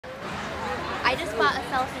I just bought a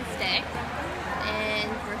selfie stick, and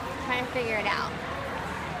we're trying to figure it out.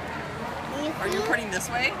 Are you recording this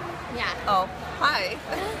way? Yeah. Oh, hi.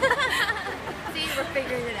 See, we're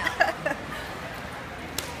figuring it out.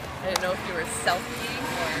 I didn't know if you were selfieing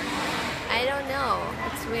or... I don't know.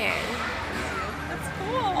 It's weird. That's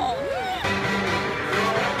cool.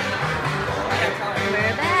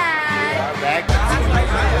 We're back. We're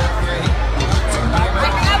back.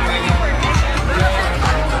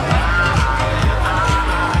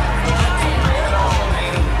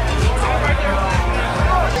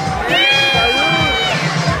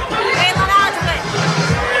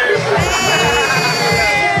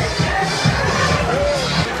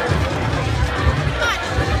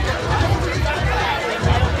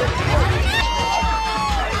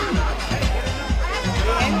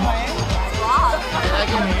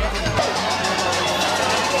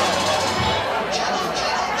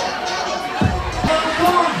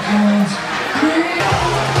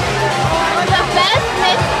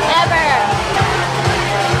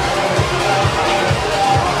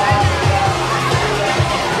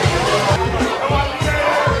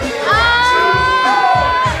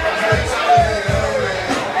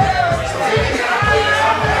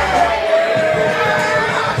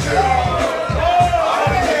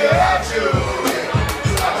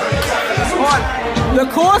 The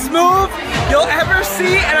coolest move you'll ever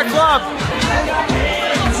see at a club.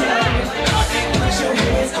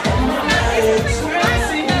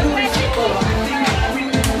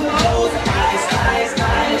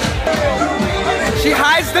 She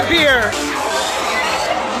hides the beer.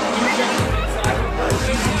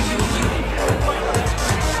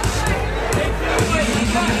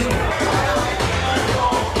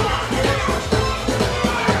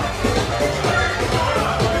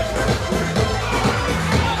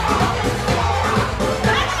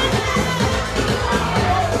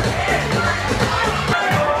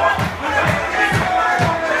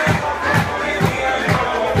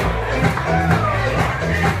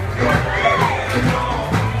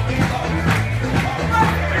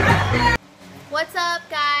 What's up,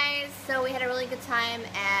 guys? So we had a really good time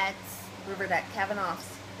at Riverdeck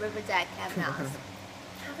Kavanaugh's. Riverdeck Kavanaugh's.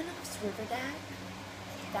 Kavanaugh's Riverdeck?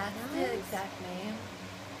 That's the exact name.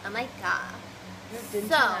 Oh my god. You're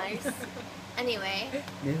So, anyway,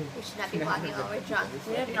 we should not be vlogging while we're drunk.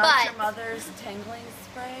 We have But- not your mother's tangling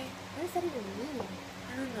spray. What does that even mean?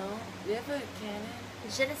 I don't know. Do you have a cannon?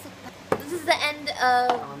 Je ne sais pas. This is the end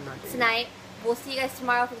of tonight. We'll see you guys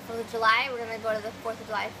tomorrow for the 4th of July. We're going to go to the 4th of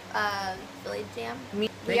July Village Jam. We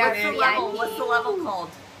are What's the level? What's the level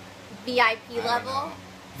called? VIP level.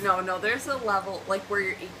 No, there's a level like where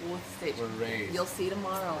you're equal with the stage. We're raised. You'll see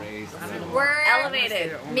tomorrow. Raised. We're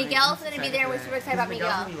Elevated. Miguel's going to be there. We're super excited about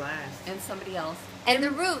Miguel. And somebody else. And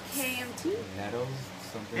the Roots. KMT. Nettles.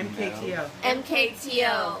 Something. MKTO.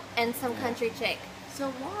 MKTO. And some country chick. So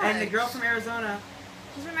what? And the girl from Arizona.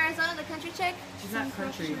 She's from Arizona, the country chick? She's not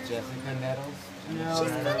country. Jessica Nettles. No.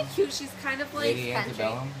 She's kind of cute. She's kind of like Lady country.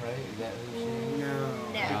 Antebellum, right? Is that who she is? No.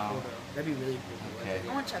 No. That'd be really cool. Okay.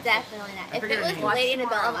 I want to check. Definitely not. I If forget it her was name. Lady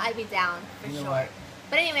Watch Antebellum, tomorrow. I'd be down for You know sure. what?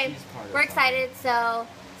 But anyway, She's part of we're it. excited, so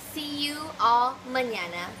see you all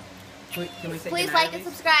mañana. Can we say Please goodnight like at and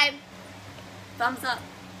least? subscribe. Thumbs up.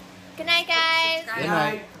 Good night, guys. Subscribe. Good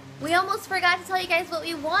night. We almost forgot to tell you guys what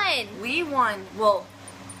we won. We won. Well,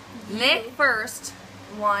 Nick first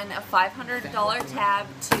won a $500 tab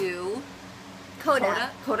to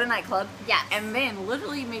Coda Nightclub. Yes. And then,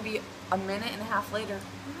 literally, maybe a minute and a half later,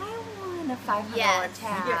 I won a $500 Yes.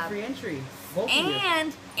 tab. You get free entry. Both of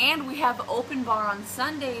you. And we have open bar on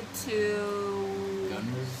Sunday to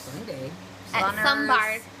Gunners. Sunday. At Gunners some bar.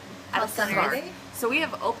 at a called Sun Gunners. bar. So we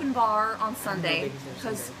have open bar on Sunday babies there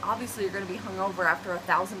because Sunday. obviously you're going to be hungover after a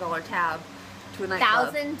 $1,000 tab to a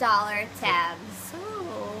nightclub. $1,000 tabs. So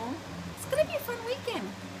it's going to be a fun weekend.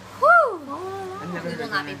 Whew. I've never We heard will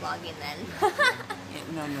not be of vlogging then.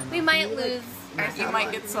 No. We might lose our You sound.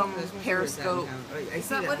 might get some That's supposed to be Periscope. downtown. I Is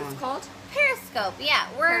see that what one. it's called? Periscope, yeah.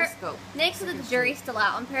 We're Periscope. Nick's with the jury's still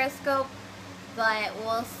out on Periscope, but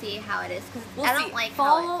we'll see how it is because We'll I don't see. like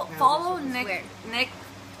follow it's Nick. weird. Nick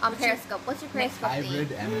on Periscope. What's your Periscope Hybrid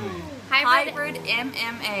theme? MMA. Hybrid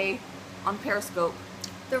MMA on Periscope.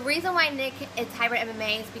 The reason why Nick is Hybrid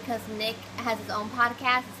MMA is because Nick has his own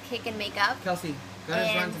podcast, it's Kick and Makeup. Kelsey, Gunners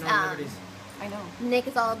And, runs and all liberties. I know. Nick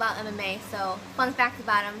is all about MMA, so fun facts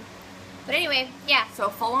about him. But anyway, yeah. So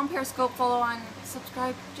follow on Periscope, follow on,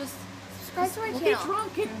 subscribe. Just Subscribe to our we'll channel. be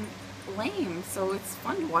drunk and lame, so it's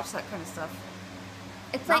fun to watch that kind of stuff.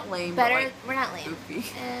 It's Not like lame, but, better. like, We're not lame. goofy.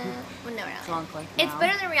 Well, no, we're not. Drunk like It's now.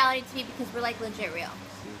 better than reality TV because we're like legit real.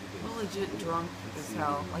 We're legit drunk as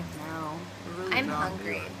hell, like now. We're really I'm drunk.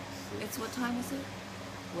 hungry. It's what time is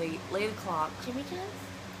it? Late o'clock. Jimmy John's?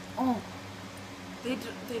 Oh, they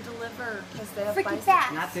deliver because they have Freaking bicycles.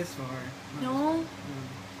 fast. Not this far. No,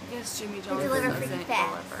 I guess Jimmy John's deliver doesn't freaking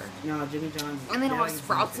fast. deliver. No, Jimmy John's. And they don't have Jags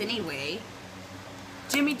Sprouts doesn't. anyway.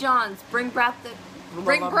 Jimmy John's, bring back the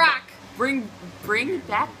Bring Brock. Bring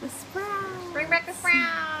back the Sprouts. Bring back the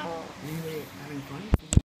frown. Anyway, having fun?